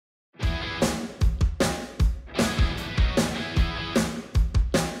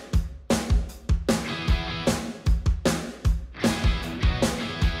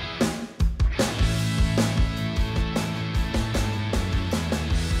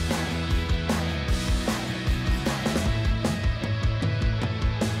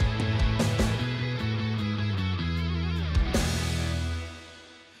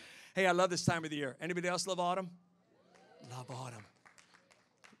Hey, I love this time of the year. Anybody else love autumn? Love autumn.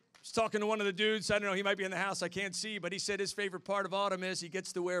 I was talking to one of the dudes. I don't know, he might be in the house. I can't see, but he said his favorite part of autumn is he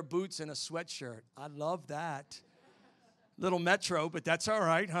gets to wear boots and a sweatshirt. I love that. Little metro, but that's all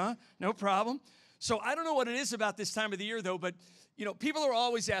right, huh? No problem. So I don't know what it is about this time of the year, though, but, you know, people are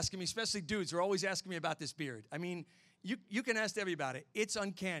always asking me, especially dudes, are always asking me about this beard. I mean, you can ask Debbie about it. It's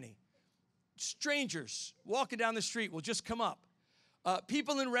uncanny. Strangers walking down the street will just come up.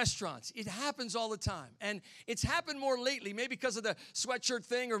 People in restaurants, it happens all the time. And it's happened more lately, maybe because of the sweatshirt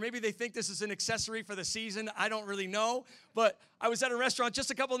thing, or maybe they think this is an accessory for the season. I don't really know. But I was at a restaurant just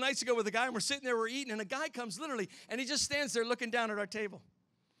a couple of nights ago with a guy, and we're sitting there, we're eating, and a guy comes literally, and he just stands there looking down at our table.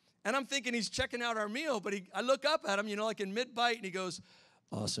 And I'm thinking he's checking out our meal, but I look up at him, you know, like in mid-bite, and he goes,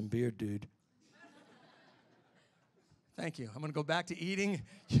 "Awesome beard, dude." Thank you. I'm going to go back to eating.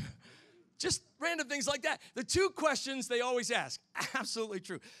 Just random things like that. The two questions they always ask, absolutely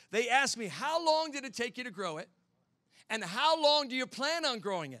true. They ask me, how long did it take you to grow it? And how long do you plan on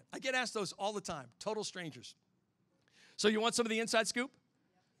growing it? I get asked those all the time, total strangers. So you want some of the inside scoop?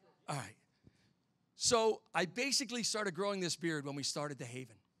 All right. So I basically started growing this beard when we started the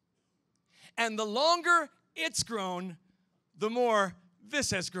Haven. And the longer it's grown, the more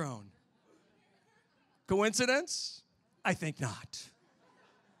this has grown. Coincidence? I think not.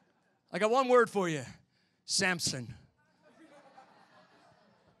 I got one word for you, Samson.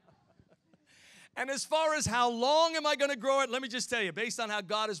 And as far as how long am I going to grow it, let me just tell you, based on how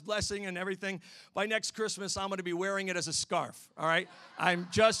God is blessing and everything, by next Christmas, I'm going to be wearing it as a scarf, all right? I'm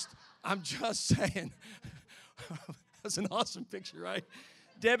just saying. That's an awesome picture, right?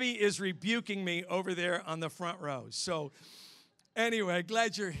 Debbie is rebuking me over there on the front row. So anyway,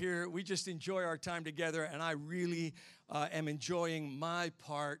 glad you're here. We just enjoy our time together, and I really am enjoying my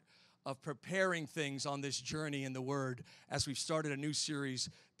part of preparing things on this journey in the Word as we've started a new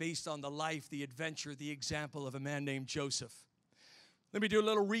series based on the life, the adventure, the example of a man named Joseph. Let me do a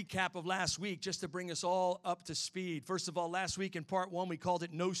little recap of last week just to bring us all up to speed. First of all, last week in part 1, we called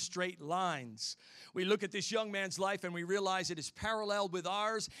it No Straight Lines. We look at this young man's life and we realize it is paralleled with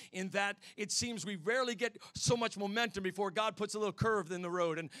ours in that it seems we rarely get so much momentum before God puts a little curve in the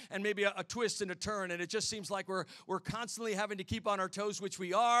road and maybe a twist and a turn. And it just seems like we're constantly having to keep on our toes, which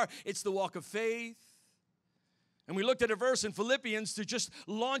we are. It's the walk of faith. And we looked at a verse in Philippians to just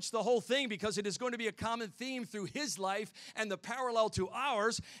launch the whole thing because it is going to be a common theme through his life and the parallel to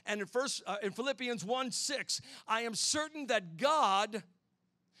ours. And in Philippians 1:6, I am certain that God,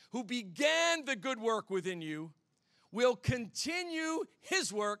 who began the good work within you, will continue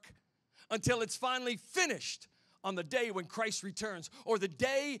his work until it's finally finished on the day when Christ returns, or the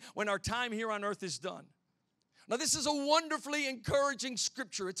day when our time here on earth is done. Now, this is a wonderfully encouraging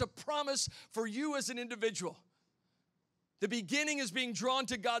scripture. It's a promise for you as an individual. The beginning is being drawn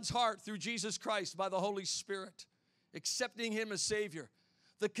to God's heart through Jesus Christ by the Holy Spirit, accepting him as Savior.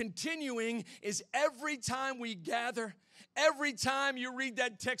 The continuing is every time we gather, every time you read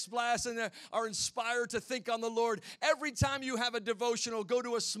that text blast and are inspired to think on the Lord, every time you have a devotional, go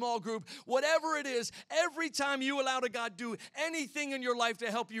to a small group, whatever it is, every time you allow God to do anything in your life to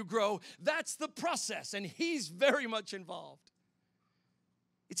help you grow, that's the process, and he's very much involved.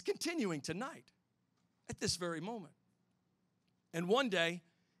 It's continuing tonight, at this very moment. And one day,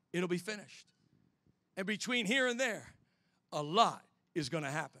 it'll be finished. And between here and there, a lot is going to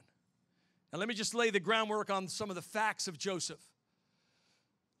happen. Now, let me just lay the groundwork on some of the facts of Joseph.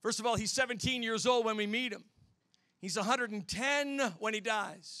 First of all, he's 17 years old when we meet him. He's 110 when he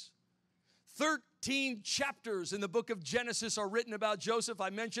dies. 13 chapters in the book of Genesis are written about Joseph. I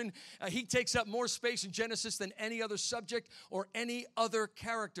mentioned he takes up more space in Genesis than any other subject or any other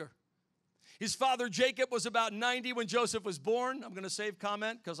character. His father Jacob was about 90 when Joseph was born. I'm going to save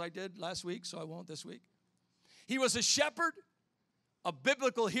comment because I did last week, so I won't this week. He was a shepherd, a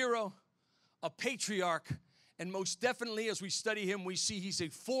biblical hero, a patriarch, and most definitely as we study him, we see he's a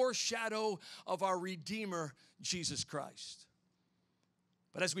foreshadow of our Redeemer, Jesus Christ.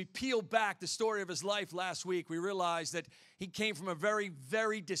 But as we peel back the story of his life last week, we realize that he came from a very,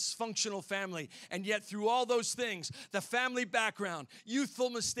 very dysfunctional family. And yet through all those things, the family background, youthful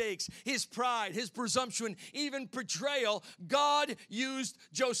mistakes, his pride, his presumption, even betrayal, God used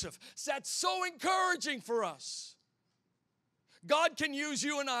Joseph. So that's so encouraging for us. God can use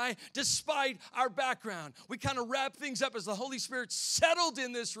you and I despite our background. We kind of wrap things up as the Holy Spirit settled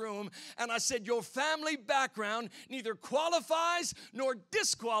in this room. And I said, your family background neither qualifies nor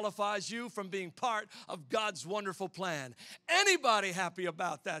disqualifies you from being part of God's wonderful plan. Anybody happy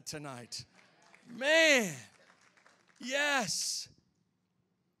about that tonight? Man, yes.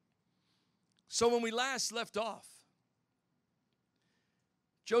 So when we last left off,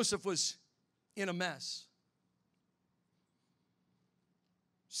 Joseph was in a mess.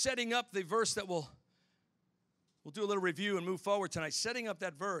 Setting up the verse that we'll do a little review and move forward tonight. Setting up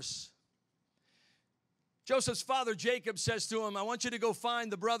that verse. Joseph's father, Jacob, says to him, I want you to go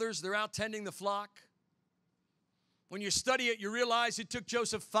find the brothers. They're out tending the flock. When you study it, you realize it took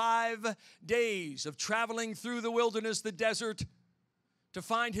Joseph 5 days of traveling through the wilderness, the desert, to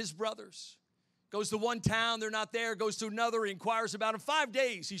find his brothers. Goes to one town, they're not there. Goes to another, he inquires about them. 5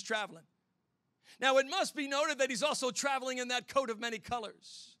 days he's traveling. Now, it must be noted that he's also traveling in that coat of many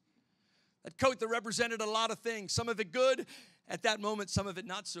colors. That coat that represented a lot of things. Some of it good at that moment, some of it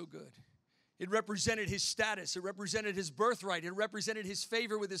not so good. It represented his status. It represented his birthright. It represented his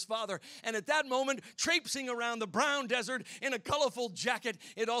favor with his father. And at that moment, traipsing around the brown desert in a colorful jacket,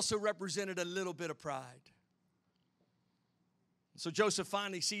 it also represented a little bit of pride. So Joseph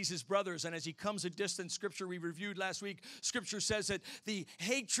finally sees his brothers, and as he comes a distance, Scripture we reviewed last week, Scripture says that the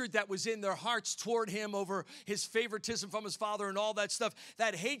hatred that was in their hearts toward him over his favoritism from his father and all that stuff,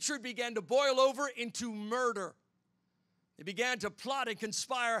 that hatred began to boil over into murder. They began to plot and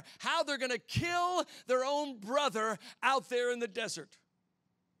conspire how they're going to kill their own brother out there in the desert.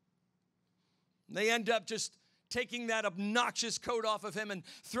 They end up just taking that obnoxious coat off of him and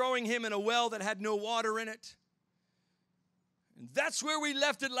throwing him in a well that had no water in it. And that's where we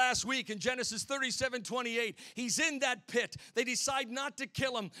left it last week in Genesis 37:28. He's in that pit. They decide not to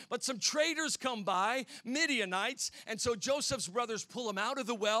kill him, but some traders come by, Midianites, and so Joseph's brothers pull him out of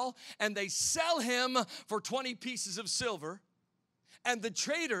the well, and they sell him for 20 pieces of silver, and the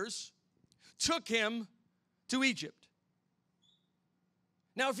traders took him to Egypt.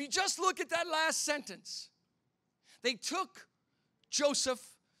 Now, if you just look at that last sentence, they took Joseph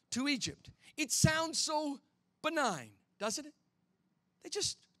to Egypt. It sounds so benign, doesn't it? They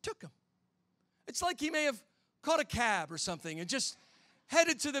just took him. It's like he may have caught a cab or something and just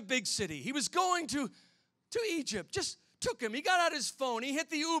headed to the big city. He was going to Egypt, just took him. He got out his phone. He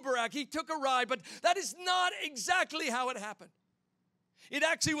hit the Uber app. He took a ride, but that is not exactly how it happened. It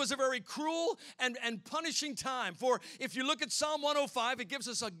actually was a very cruel and punishing time. For if you look at Psalm 105, it gives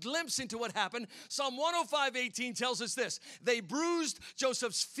us a glimpse into what happened. Psalm 105:18 tells us this. They bruised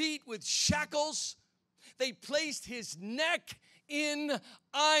Joseph's feet with shackles. They placed his neck in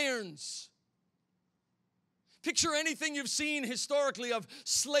irons. Picture anything you've seen historically of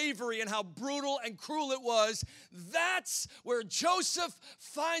slavery and how brutal and cruel it was. That's where Joseph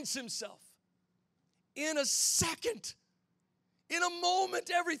finds himself. In a second, in a moment,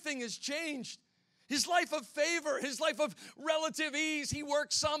 everything has changed. His life of favor, his life of relative ease. He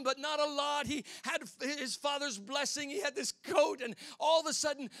worked some, but not a lot. He had his father's blessing. He had this coat, and all of a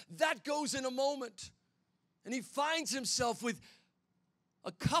sudden, that goes in a moment. And he finds himself with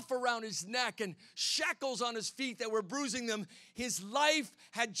a cuff around his neck and shackles on his feet that were bruising them. His life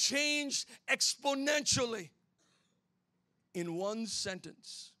had changed exponentially in one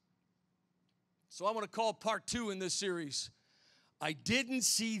sentence. So I want to call part 2 in this series, I didn't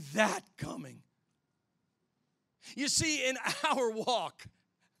see that coming. You see, in our walk,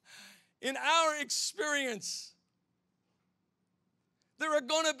 in our experience, there are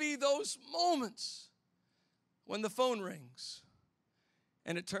going to be those moments when the phone rings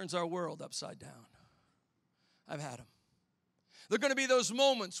and it turns our world upside down. I've had them. There are going to be those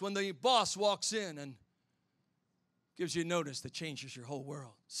moments when the boss walks in and gives you notice that changes your whole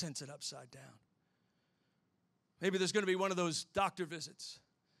world, sends it upside down. Maybe there's going to be one of those doctor visits.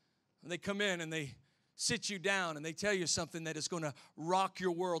 And they come in and they sit you down and they tell you something that is going to rock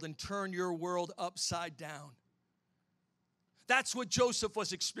your world and turn your world upside down. That's what Joseph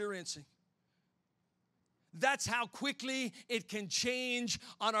was experiencing. That's how quickly it can change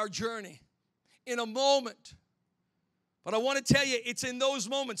on our journey. In a moment. But I want to tell you, it's in those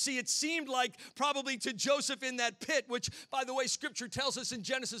moments. See, it seemed like probably to Joseph in that pit, which, by the way, Scripture tells us in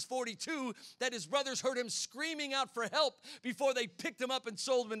Genesis 42 that his brothers heard him screaming out for help before they picked him up and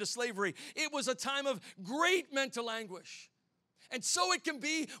sold him into slavery. It was a time of great mental anguish. And so it can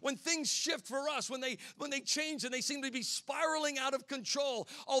be when things shift for us, when they change and they seem to be spiraling out of control.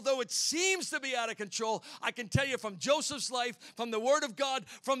 Although it seems to be out of control, I can tell you from Joseph's life, from the Word of God,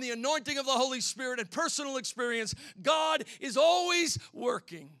 from the anointing of the Holy Spirit and personal experience, God is always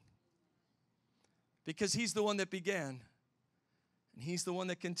working. Because He's the one that began, and He's the one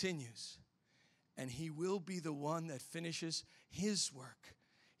that continues, and He will be the one that finishes His work,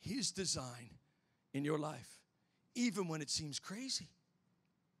 His design in your life. Even when it seems crazy.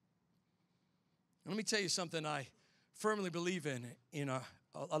 And let me tell you something I firmly believe in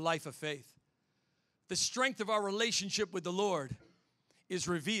a life of faith. The strength of our relationship with the Lord is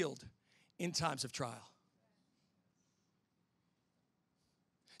revealed in times of trial.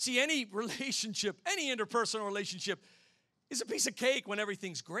 See, any relationship, any interpersonal relationship is a piece of cake when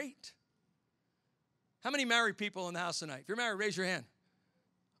everything's great. How many married people in the house tonight? If you're married, raise your hand.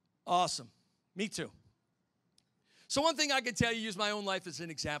 Awesome. Me too. So one thing I can tell you, use my own life as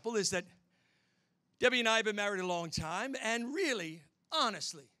an example, is that Debbie and I have been married a long time, and really,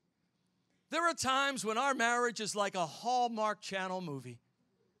 honestly, there are times when our marriage is like a Hallmark Channel movie.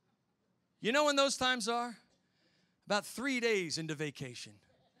 You know when those times are? About 3 days into vacation.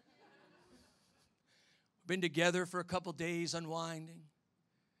 Been together for a couple days, unwinding.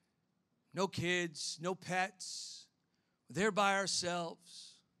 No kids, no pets. We're there by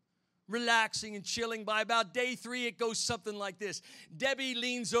ourselves, relaxing and chilling. By about day 3, it goes something like this. Debbie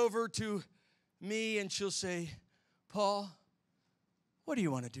leans over to me and she'll say, Paul, what do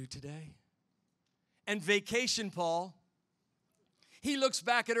you want to do today? And vacation Paul, he looks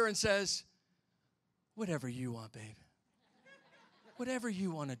back at her and says, whatever you want, babe. Whatever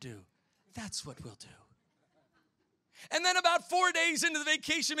you want to do, that's what we'll do. And then about 4 days into the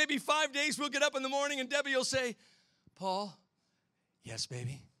vacation, maybe 5 days, we'll get up in the morning and Debbie will say, Paul, yes,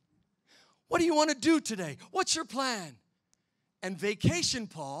 baby. What do you want to do today? What's your plan? And vacation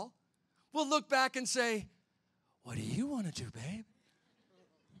Paul will look back and say, what do you want to do, babe?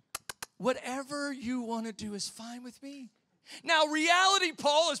 Whatever you want to do is fine with me. Now, reality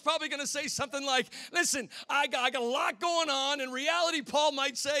Paul is probably going to say something like, listen, I got a lot going on, and reality Paul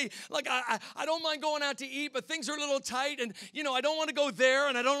might say, like, I don't mind going out to eat, but things are a little tight, and, you know, I don't want to go there,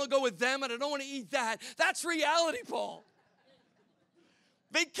 and I don't want to go with them, and I don't want to eat that. That's reality Paul.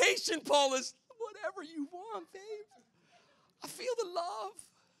 Vacation Paul is, whatever you want, babe. I feel the love.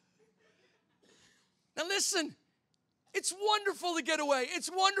 Now, listen, it's wonderful to get away. It's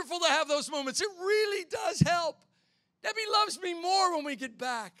wonderful to have those moments. It really does help. Debbie loves me more when we get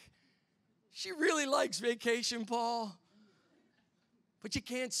back. She really likes vacation, Paul. But you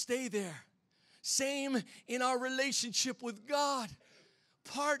can't stay there. Same in our relationship with God.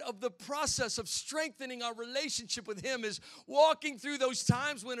 Part of the process of strengthening our relationship with Him is walking through those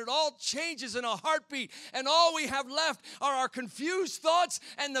times when it all changes in a heartbeat and all we have left are our confused thoughts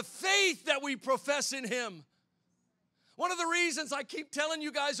and the faith that we profess in Him. One of the reasons I keep telling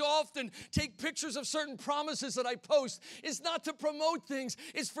you guys often take pictures of certain promises that I post is not to promote things.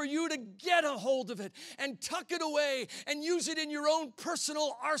 It's for you to get a hold of it and tuck it away and use it in your own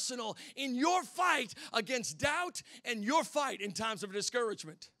personal arsenal in your fight against doubt and your fight in times of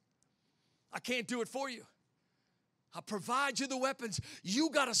discouragement. I can't do it for you. I'll provide you the weapons.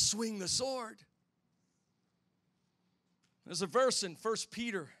 You got to swing the sword. There's a verse in 1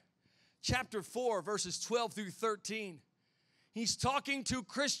 Peter chapter 4, verses 12 through 13. He's talking to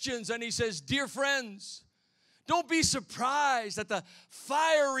Christians and he says, dear friends, don't be surprised at the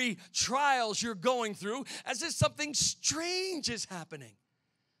fiery trials you're going through as if something strange is happening.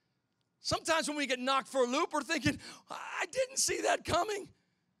 Sometimes when we get knocked for a loop, we're thinking, I didn't see that coming.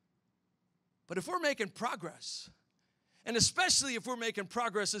 But if we're making progress, and especially if we're making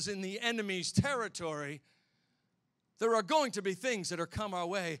progress as in the enemy's territory, there are going to be things that are come our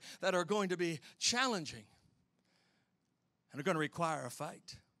way that are going to be challenging and are going to require a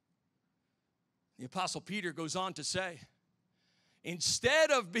fight. The Apostle Peter goes on to say,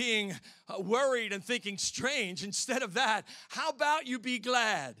 instead of being worried and thinking strange, instead of that, how about you be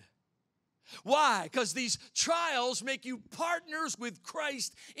glad? Why? Because these trials make you partners with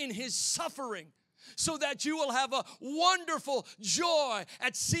Christ in His suffering, so that you will have a wonderful joy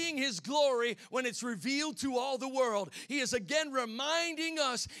at seeing His glory when it's revealed to all the world. He is again reminding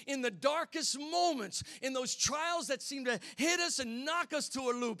us in the darkest moments, in those trials that seem to hit us and knock us to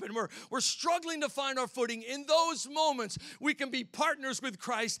a loop, and we're struggling to find our footing. In those moments, we can be partners with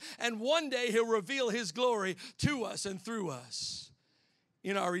Christ, and one day He'll reveal His glory to us and through us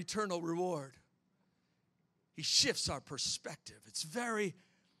in our eternal reward. He shifts our perspective. It's very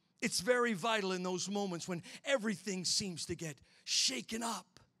vital in those moments when everything seems to get shaken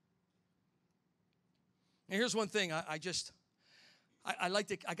up. And here's one thing, I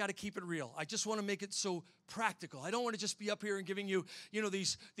got to keep it real. I just want to make it so practical. I don't want to just be up here and giving you,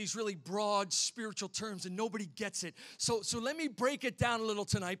 these really broad spiritual terms and nobody gets it. So let me break it down a little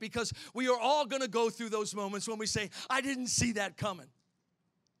tonight, because we are all going to go through those moments when we say, I didn't see that coming.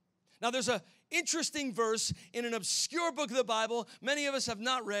 Now, there's an interesting verse in an obscure book of the Bible many of us have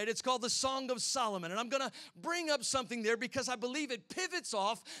not read. It's called the Song of Solomon. And I'm going to bring up something there because I believe it pivots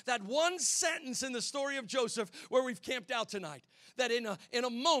off that one sentence in the story of Joseph where we've camped out tonight. That in a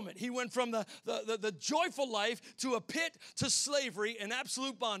moment, he went from the joyful life to a pit to slavery and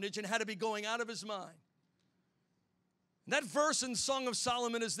absolute bondage and had to be going out of his mind. And that verse in Song of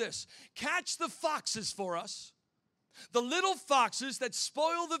Solomon is this: catch the foxes for us, The little foxes that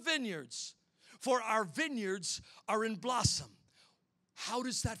spoil the vineyards, for our vineyards are in blossom. How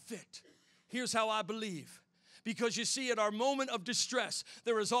does that fit? Here's how I believe. Because you see, at our moment of distress,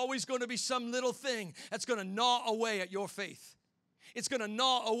 there is always going to be some little thing that's going to gnaw away at your faith. It's going to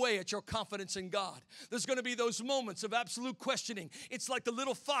gnaw away at your confidence in God. There's going to be those moments of absolute questioning. It's like the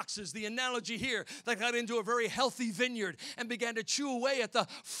little foxes, the analogy here, that got into a very healthy vineyard and began to chew away at the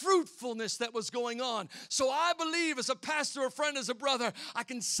fruitfulness that was going on. So I believe, as a pastor, a friend, as a brother, I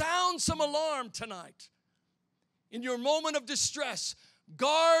can sound some alarm tonight. In your moment of distress,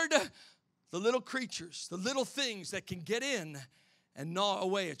 guard the little creatures, the little things that can get in and gnaw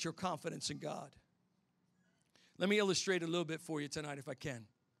away at your confidence in God. Let me illustrate a little bit for you tonight if I can.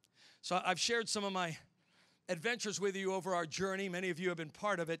 So I've shared some of my adventures with you over our journey. Many of you have been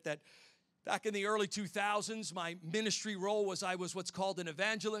part of it. That back in the early 2000s, my ministry role was I was what's called an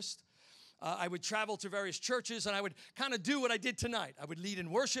evangelist. I would travel to various churches, and I would kind of do what I did tonight. I would lead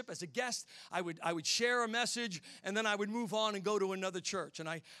in worship as a guest. I would share a message, and then I would move on and go to another church. And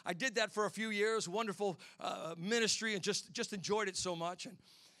I did that for a few years, wonderful ministry, and just enjoyed it so much.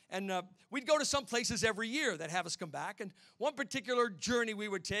 And we'd go to some places every year that have us come back. And one particular journey we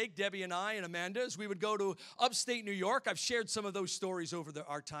would take, Debbie and I and Amanda, is we would go to upstate New York. I've shared some of those stories over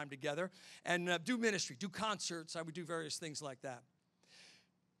our time together. And do ministry, do concerts. I would do various things like that.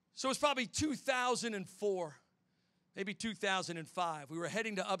 So it was probably 2004, maybe 2005. We were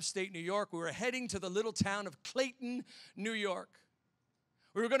heading to upstate New York. We were heading to the little town of Clayton, New York.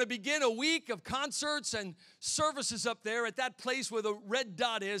 We were going to begin a week of concerts and services up there at that place where the red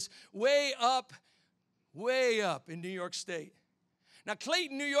dot is, way up in New York State. Now,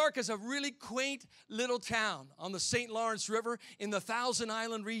 Clayton, New York is a really quaint little town on the St. Lawrence River in the Thousand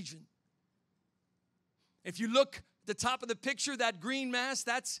Island region. If you look at the top of the picture, that green mass,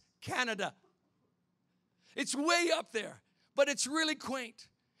 that's Canada. It's way up there, but it's really quaint.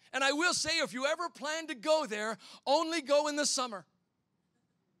 And I will say, if you ever plan to go there, only go in the summer,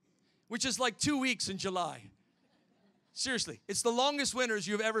 which is like 2 weeks in July. Seriously, it's the longest winters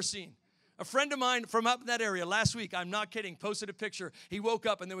you've ever seen. A friend of mine from up in that area last week, I'm not kidding, posted a picture. He woke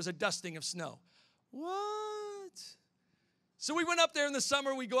up and there was a dusting of snow. What? So we went up there in the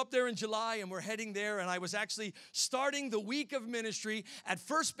summer. We go up there in July, and we're heading there. And I was actually starting the week of ministry at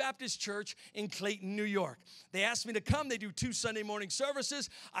First Baptist Church in Clayton, New York. They asked me to come. They do 2 Sunday morning services.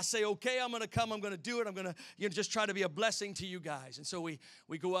 I say, okay, I'm going to come. I'm going to do it. I'm going to just try to be a blessing to you guys. And so we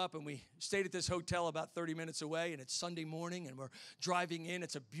go up, and we stayed at this hotel about 30 minutes away. And it's Sunday morning, and we're driving in.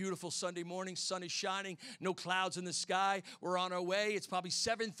 It's a beautiful Sunday morning. Sun is shining. No clouds in the sky. We're on our way. It's probably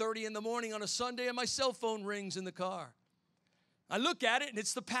 7:30 in the morning on a Sunday, and my cell phone rings in the car. I look at it, and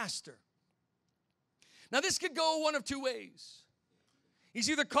it's the pastor. Now, this could go one of 2 ways. He's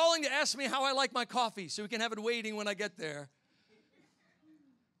either calling to ask me how I like my coffee so he can have it waiting when I get there,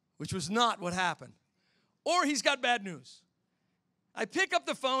 which was not what happened, or he's got bad news. I pick up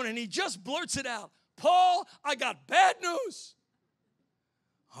the phone, and he just blurts it out. Paul, I got bad news.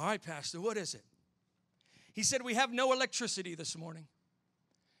 All right, Pastor, what is it? He said, we have no electricity this morning.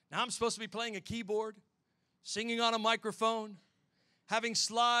 Now, I'm supposed to be playing a keyboard, singing on a microphone, having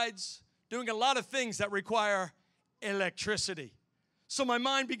slides, doing a lot of things that require electricity. So my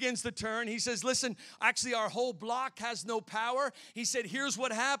mind begins to turn. He says, listen, actually our whole block has no power. He said, here's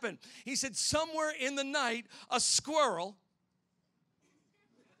what happened. He said, somewhere in the night, a squirrel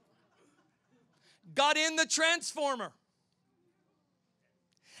got in the transformer.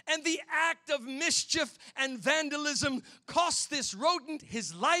 And the act of mischief and vandalism cost this rodent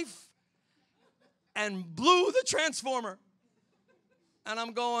his life and blew the transformer. And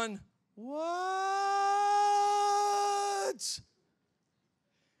I'm going, what?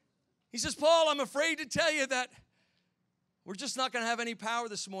 He says, Paul, I'm afraid to tell you that we're just not going to have any power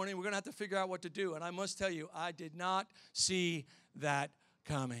this morning. We're going to have to figure out what to do. And I must tell you, I did not see that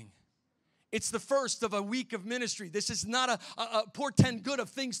coming. It's the first of a week of ministry. This is not a portend good of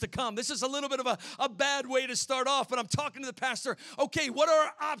things to come. This is a little bit of a bad way to start off, but I'm talking to the pastor. Okay, what are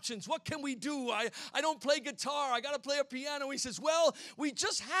our options? What can we do? I don't play guitar. I got to play a piano. He says, well, we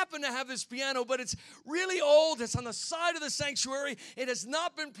just happen to have this piano, but it's really old. It's on the side of the sanctuary. It has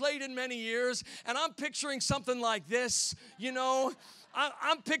not been played in many years, and I'm picturing something like this, you know.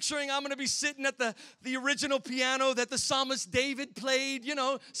 I'm picturing I'm going to be sitting at the original piano that the psalmist David played, you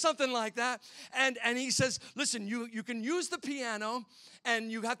know, something like that. And he says, listen, you can use the piano,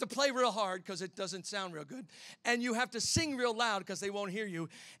 and you have to play real hard because it doesn't sound real good. And you have to sing real loud because they won't hear you.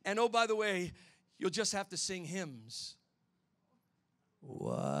 And oh, by the way, you'll just have to sing hymns.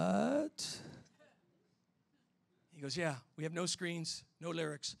 What? He goes, yeah, we have no screens, no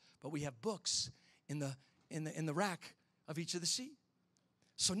lyrics, but we have books in the in the rack of each of the seats.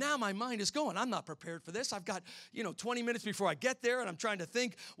 So now my mind is going. I'm not prepared for this. I've got, 20 minutes before I get there, and I'm trying to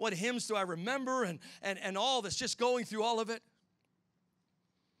think, what hymns do I remember, and all this, just going through all of it.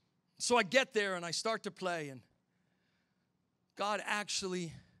 So I get there, and I start to play, and God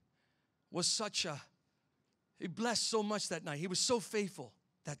actually was He blessed so much that night. He was so faithful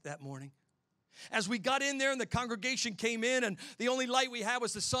that morning. As we got in there and the congregation came in, and the only light we had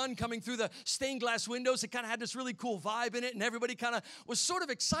was the sun coming through the stained glass windows, it kind of had this really cool vibe in it, and everybody kind of was sort of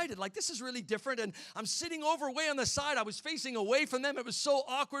excited, like this is really different. And I'm sitting over way on the side. I was facing away from them. It was so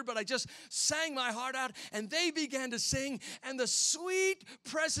awkward, but I just sang my heart out, and they began to sing, and the sweet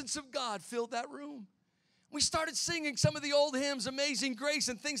presence of God filled that room. We started singing some of the old hymns, Amazing Grace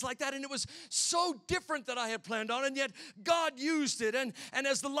and things like that, and it was so different than I had planned on, and yet God used it. And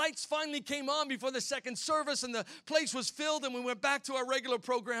as the lights finally came on before the second service and the place was filled and we went back to our regular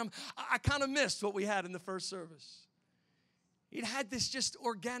program, I kind of missed what we had in the first service. It had this just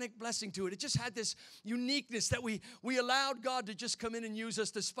organic blessing to it. It just had this uniqueness that we allowed God to just come in and use us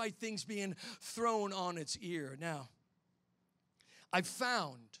despite things being thrown on its ear. Now, I've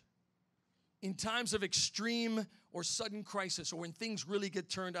found in times of extreme or sudden crisis, or when things really get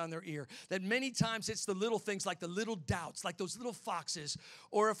turned on their ear, that many times it's the little things, like the little doubts, like those little foxes,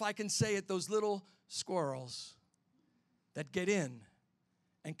 or if I can say it, those little squirrels that get in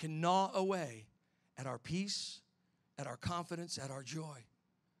and can gnaw away at our peace, at our confidence, at our joy.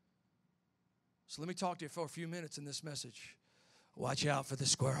 So let me talk to you for a few minutes in this message. Watch out for the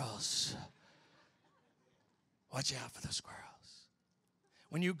squirrels. Watch out for the squirrels.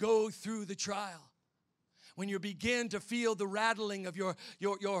 When you go through the trial, when you begin to feel the rattling of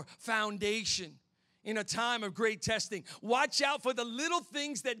your foundation in a time of great testing, watch out for the little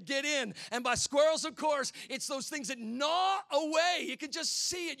things that get in. And by squirrels, of course, it's those things that gnaw away. You can just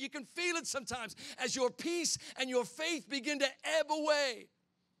see it. You can feel it sometimes as your peace and your faith begin to ebb away.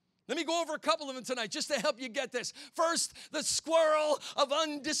 Let me go over a couple of them tonight just to help you get this. First, the squirrel of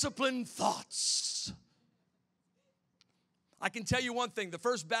undisciplined thoughts. I can tell you one thing, the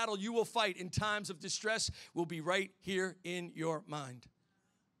first battle you will fight in times of distress will be right here in your mind.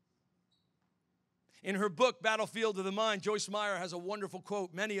 In her book, Battlefield of the Mind, Joyce Meyer has a wonderful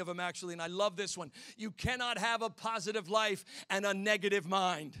quote, many of them actually, and I love this one. You cannot have a positive life and a negative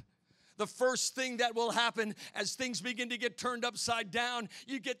mind. The first thing that will happen as things begin to get turned upside down,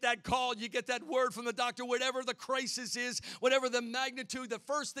 you get that call, you get that word from the doctor, whatever the crisis is, whatever the magnitude, the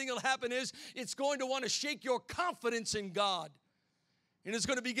first thing that'll happen is it's going to want to shake your confidence in God. And it's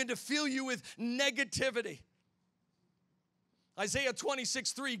going to begin to fill you with negativity. Isaiah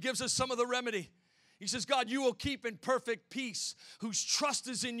 26:3 gives us some of the remedy. He says, God, you will keep in perfect peace whose trust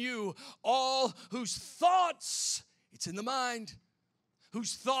is in you, all whose thoughts, it's in the mind,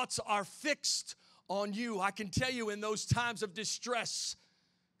 whose thoughts are fixed on you. I can tell you in those times of distress,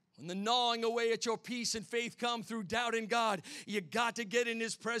 when the gnawing away at your peace and faith come through doubt in God, you got to get in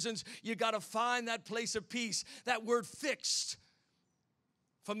His presence. You got to find that place of peace. That word fixed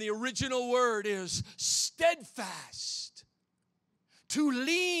from the original word is steadfast, to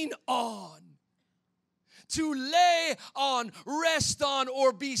lean on, to lay on, rest on,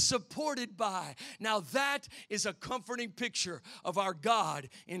 or be supported by. Now that is a comforting picture of our God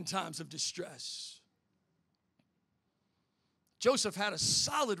in times of distress. Joseph had a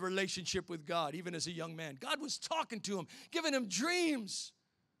solid relationship with God even as a young man. God was talking to him, giving him dreams,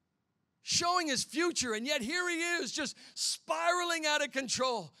 showing his future, and yet here he is just spiraling out of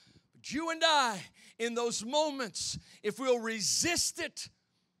control. But you and I, in those moments, if we'll resist it,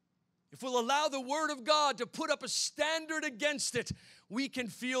 if we'll allow the Word of God to put up a standard against it, we can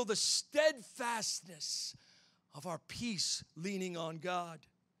feel the steadfastness of our peace leaning on God.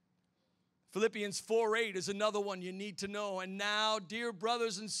 Philippians 4:8 is another one you need to know. And now, dear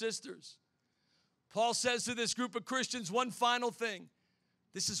brothers and sisters, Paul says to this group of Christians one final thing.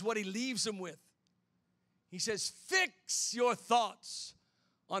 This is what he leaves them with. He says, fix your thoughts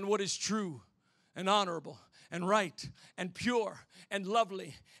on what is true and honorable and right and pure and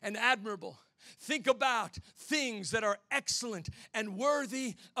lovely and admirable. Think about things that are excellent and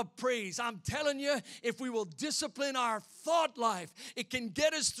worthy of praise. I'm telling you, if we will discipline our thought life, it can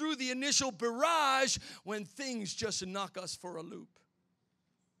get us through the initial barrage when things just knock us for a loop.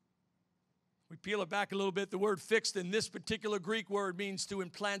 We peel it back a little bit. The word fixed in this particular Greek word means to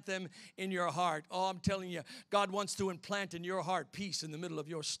implant them in your heart. Oh, I'm telling you, God wants to implant in your heart peace in the middle of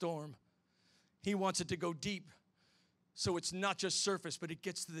your storm. He wants it to go deep. So it's not just surface, but it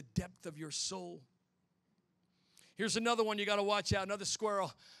gets to the depth of your soul. Here's another one you got to watch out, another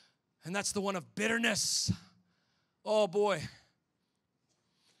squirrel, and that's the one of bitterness. Oh, boy.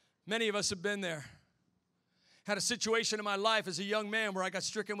 Many of us have been there. Had a situation in my life as a young man where I got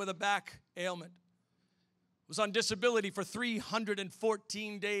stricken with a back ailment. Was on disability for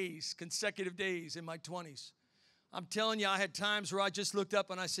 314 days, consecutive days in my 20s. I'm telling you, I had times where I just looked up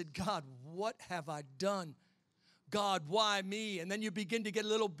and I said, God, what have I done? God, why me? And then you begin to get a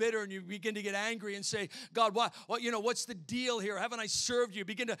little bitter and you begin to get angry and say, God, why? What's the deal here? Haven't I served you?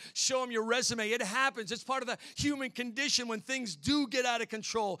 Begin to show him your resume. It happens. It's part of the human condition when things do get out of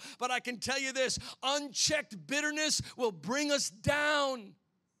control. But I can tell you this, unchecked bitterness will bring us down.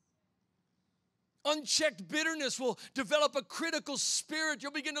 Unchecked bitterness will develop a critical spirit.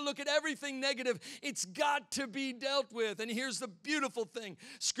 You'll begin to look at everything negative. It's got to be dealt with. And here's the beautiful thing.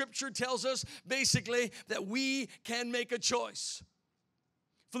 Scripture tells us basically that we can make a choice.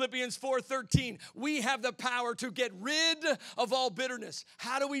 Philippians 4:13, we have the power to get rid of all bitterness.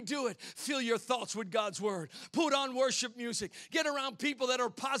 How do we do it? Fill your thoughts with God's word. Put on worship music. Get around people that are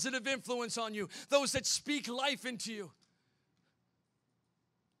positive influence on you, those that speak life into you.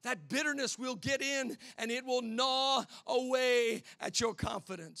 That bitterness will get in and it will gnaw away at your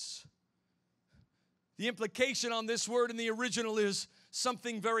confidence. The implication on this word in the original is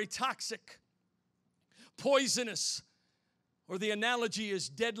something very toxic, poisonous, or the analogy is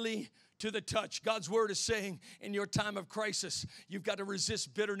deadly to the touch. God's word is saying in your time of crisis, you've got to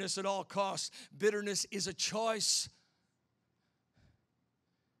resist bitterness at all costs. Bitterness is a choice.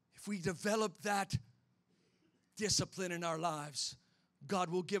 If we develop that discipline in our lives, God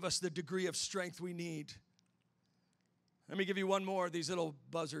will give us the degree of strength we need. Let me give you one more of these little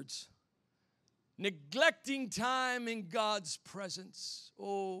buzzards. Neglecting time in God's presence.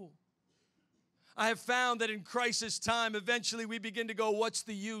 Oh, I have found that in crisis time, eventually we begin to go, what's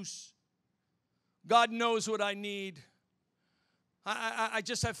the use? God knows what I need. I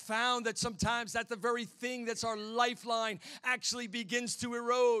just have found that sometimes that the very thing that's our lifeline actually begins to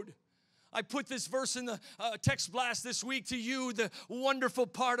erode. I put this verse in the text blast this week to you, the wonderful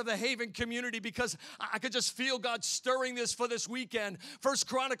part of the Haven community, because I could just feel God stirring this for this weekend. 1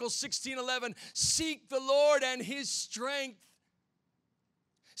 Chronicles 16:11, seek the Lord and his strength.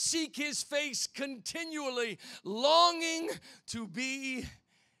 Seek his face continually, longing to be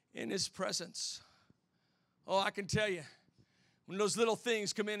in his presence. Oh, I can tell you, when those little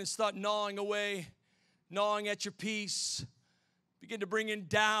things come in and start gnawing away, gnawing at your peace, begin to bring in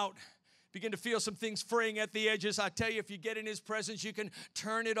doubt, begin to feel some things fraying at the edges. I tell you, if you get in his presence, you can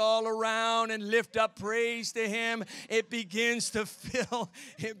turn it all around and lift up praise to him. It begins to fill,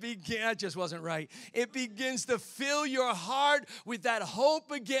 that just wasn't right. It begins to fill your heart with that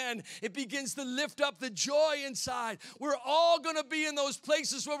hope again. It begins to lift up the joy inside. We're all going to be in those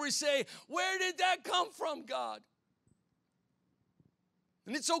places where we say, where did that come from, God?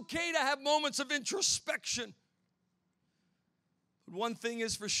 And it's okay to have moments of introspection. But one thing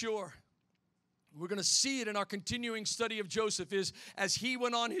is for sure, we're going to see it in our continuing study of Joseph, is as he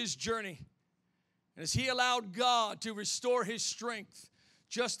went on his journey, and as he allowed God to restore his strength,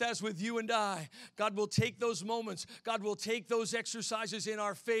 just as with you and I, God will take those moments, God will take those exercises in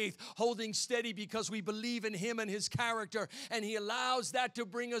our faith, holding steady because we believe in him and his character, and he allows that to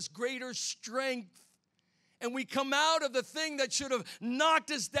bring us greater strength. And we come out of the thing that should have knocked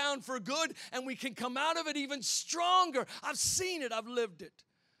us down for good, and we can come out of it even stronger. I've seen it, I've lived it.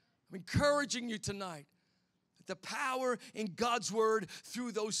 I'm encouraging you tonight that the power in God's word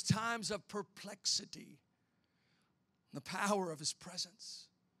through those times of perplexity, the power of his presence.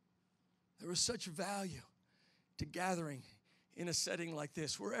 There is such value to gathering in a setting like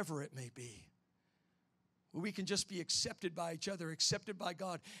this, wherever it may be, where we can just be accepted by each other, accepted by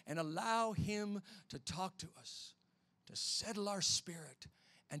God, and allow him to talk to us, to settle our spirit,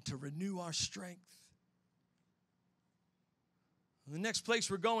 and to renew our strength. The next place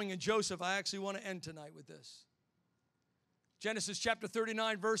we're going in Joseph, I actually want to end tonight with this. Genesis chapter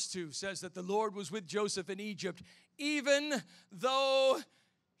 39, verse 2 says that the Lord was with Joseph in Egypt, even though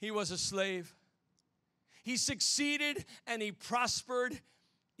he was a slave. He succeeded and he prospered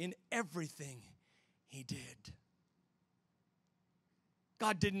in everything he did.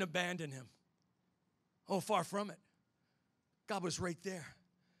 God didn't abandon him. Oh, far from it. God was right there.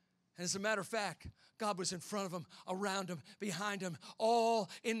 And as a matter of fact, God was in front of him, around him, behind him, all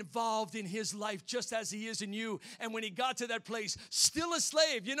involved in his life, just as he is in you. And when he got to that place, still a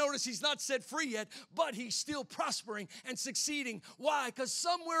slave, you notice he's not set free yet, but he's still prospering and succeeding. Why? Because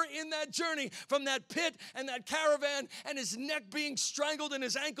somewhere in that journey, from that pit and that caravan and his neck being strangled and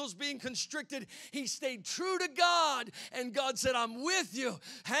his ankles being constricted, he stayed true to God. And God said, I'm with you.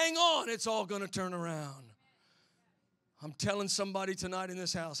 Hang on, it's all going to turn around. I'm telling somebody tonight in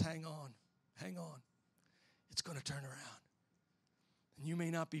this house, hang on, hang on. It's going to turn around. And you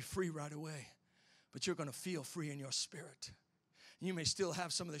may not be free right away, but you're going to feel free in your spirit. You may still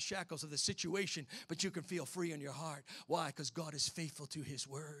have some of the shackles of the situation, but you can feel free in your heart. Why? Because God is faithful to His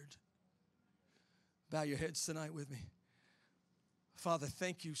word. Bow your heads tonight with me. Father,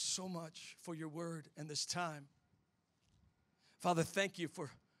 thank you so much for your word and this time. Father, thank you for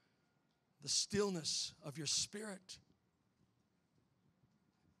the stillness of your spirit.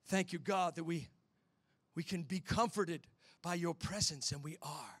 Thank you, God, that we can be comforted by your presence, and we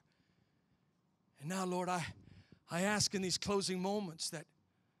are. And now, Lord, I ask in these closing moments that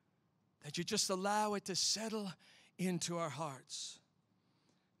you just allow it to settle into our hearts.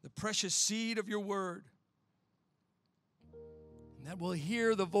 The precious seed of your word. And that we'll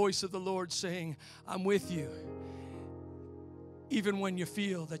hear the voice of the Lord saying, I'm with you. Even when you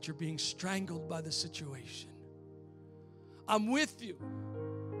feel that you're being strangled by the situation. I'm with you.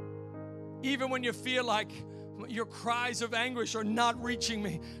 Even when you feel like your cries of anguish are not reaching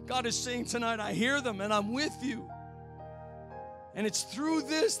me. God is saying tonight, I hear them and I'm with you. And it's through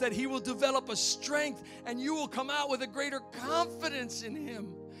this that He will develop a strength and you will come out with a greater confidence in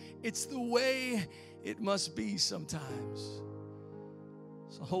Him. It's the way it must be sometimes.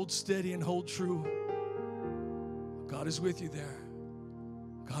 So hold steady and hold true. God is with you there.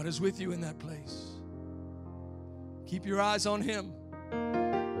 God is with you in that place. Keep your eyes on Him.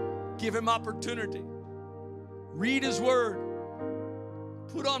 Give Him opportunity. Read His word.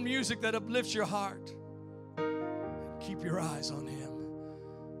 Put on music that uplifts your heart. And keep your eyes on Him.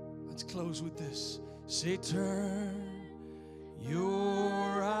 Let's close with this. Say, turn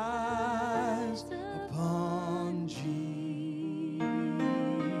your eyes upon Jesus.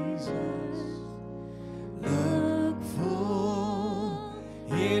 Look full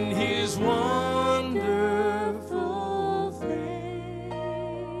in His wonderful face,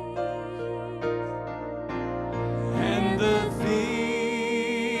 and the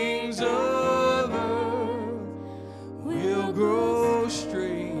things of earth will grow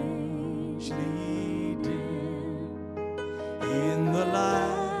strangely dim in the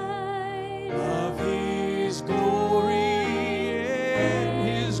light of His glory and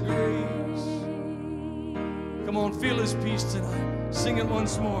His grace. Come on, feel His peace tonight. Sing it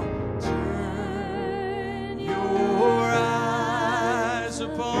once more. Turn your eyes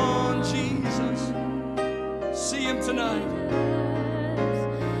upon Jesus. See Him tonight.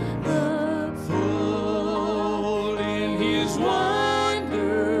 Look full in His wonderful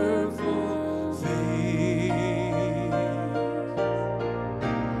face,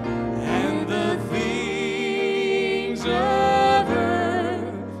 and the things of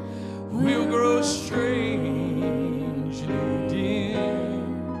earth will grow strangely dim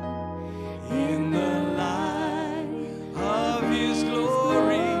in the light of His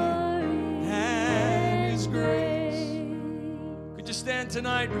glory and His grace. Could you stand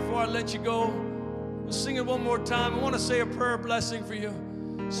tonight before I let you go? We'll sing it one more time. I want to say a prayer blessing for you,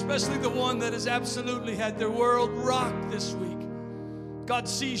 especially the one that has absolutely had their world rocked this week. God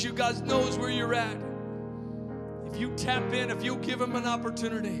sees you. God knows where you're at. If you tap in, if you give Him an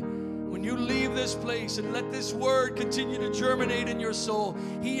opportunity, when you leave this place and let this word continue to germinate in your soul,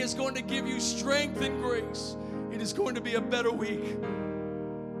 He is going to give you strength and grace. It is going to be a better week.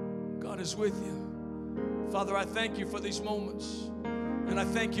 God is with you. Father, I thank you for these moments. And I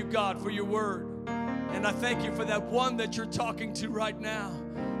thank you, God, for your word. And I thank you for that one that you're talking to right now.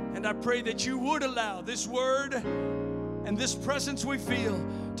 And I pray that you would allow this word and this presence we feel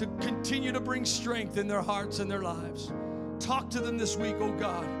to continue to bring strength in their hearts and their lives. Talk to them this week, oh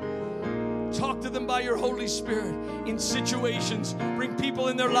God. Talk to them by your Holy Spirit in situations. Bring people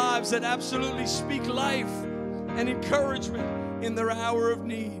in their lives that absolutely speak life and encouragement in their hour of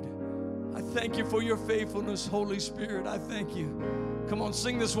need. I thank you for your faithfulness, Holy Spirit. I thank you. Come on,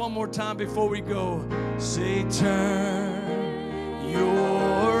 sing this one more time before we go. Say, turn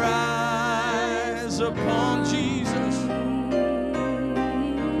your eyes upon Jesus.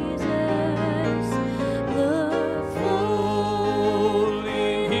 Full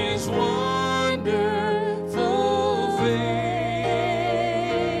in His wonderful face,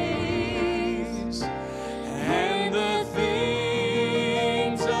 and the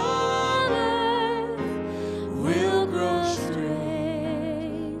things of earth will grow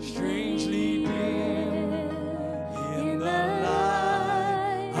strangely dim in the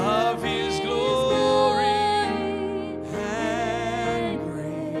light of His glory and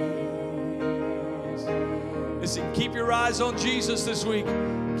grace. Listen, keep your eyes on Jesus this week.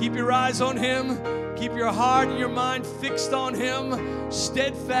 Keep your eyes on Him. Keep your heart and your mind fixed on Him.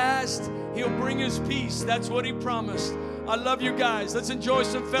 Steadfast. He'll bring His peace. That's what He promised. I love you guys. Let's enjoy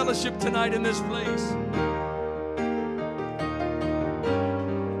some fellowship tonight in this place.